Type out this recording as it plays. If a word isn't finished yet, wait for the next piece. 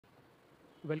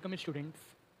Welcome students.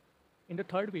 In the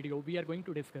third video, we are going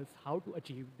to discuss how to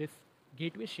achieve this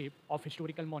gateway shape of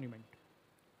historical monument.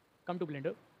 Come to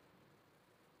Blender,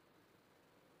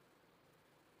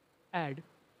 add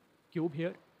cube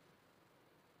here,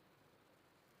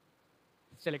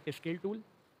 select the scale tool,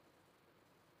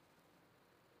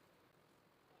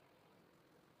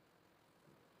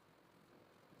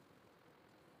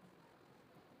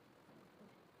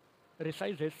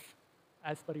 resize this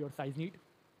as per your size need,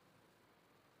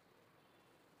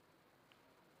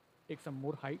 take some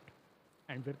more height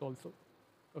and width also.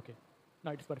 Okay,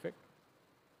 now it's perfect.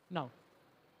 Now,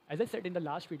 as I said in the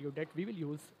last video that we will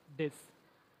use this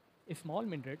small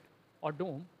minaret or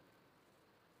dome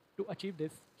to achieve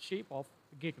this shape of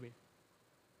gateway.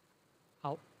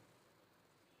 How?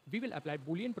 We will apply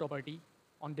Boolean property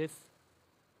on this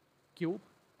cube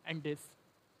and this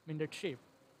minaret shape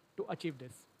to achieve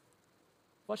this.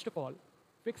 First of all,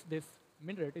 fix this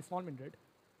minaret, a small minaret,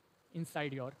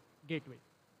 inside your gateway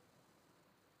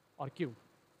or cube.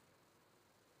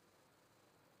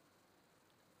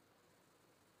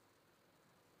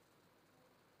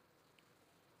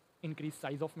 Increase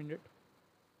size of minaret.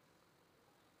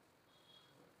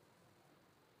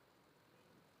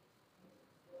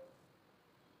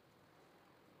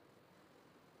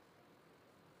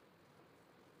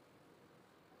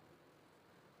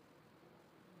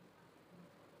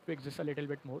 Fix this a little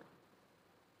bit more.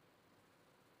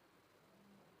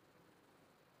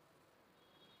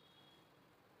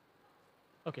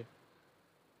 Okay.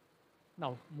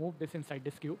 Now move this inside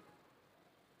this cube.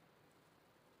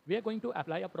 We are going to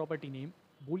apply a property name,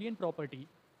 Boolean property,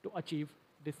 to achieve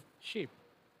this shape.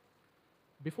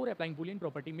 Before applying Boolean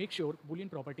property, make sure Boolean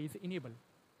property is enabled.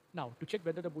 Now, to check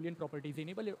whether the Boolean property is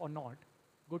enabled or not,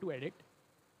 go to Edit,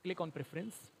 click on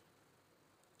Preference,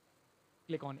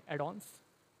 click on Add-ons,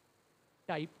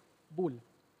 type bool,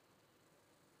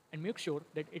 and make sure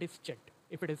that it is checked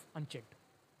if it is unchecked.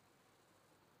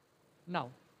 Now,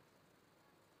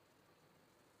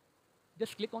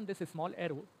 just click on this small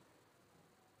arrow,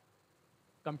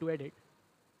 come to Edit,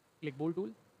 click Bool tool,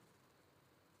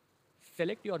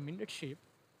 select your minaret shape,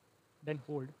 then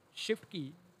hold Shift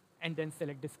key and then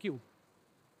select this cube.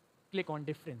 Click on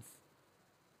Difference.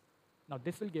 Now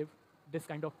this will give this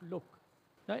kind of look.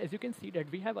 Now as you can see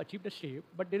that we have achieved the shape,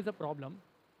 but there is a problem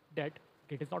that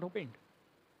it is not opened.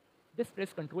 Just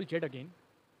press Ctrl Z again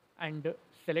and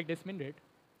select this minaret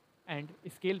and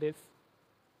scale this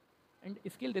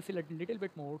a little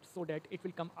bit more so that it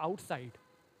will come outside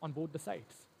on both the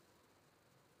sides.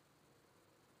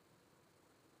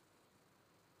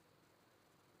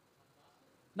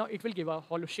 Now it will give a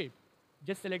hollow shape.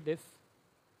 Just select this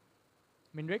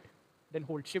minaret, then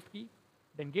hold Shift key,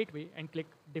 then Gateway and click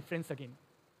Difference again.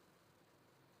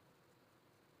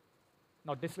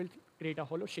 Now this will create a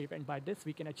hollow shape, and by this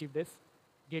we can achieve this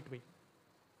gateway.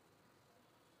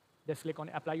 Just click on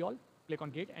Apply All, click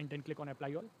on Gate and then click on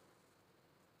Apply All.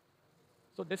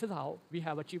 So this is how we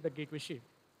have achieved the gateway shape.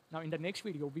 Now in the next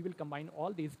video, we will combine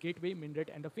all these gateway, minaret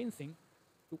and the fencing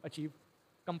to achieve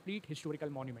complete historical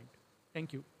monument.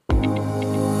 Thank you.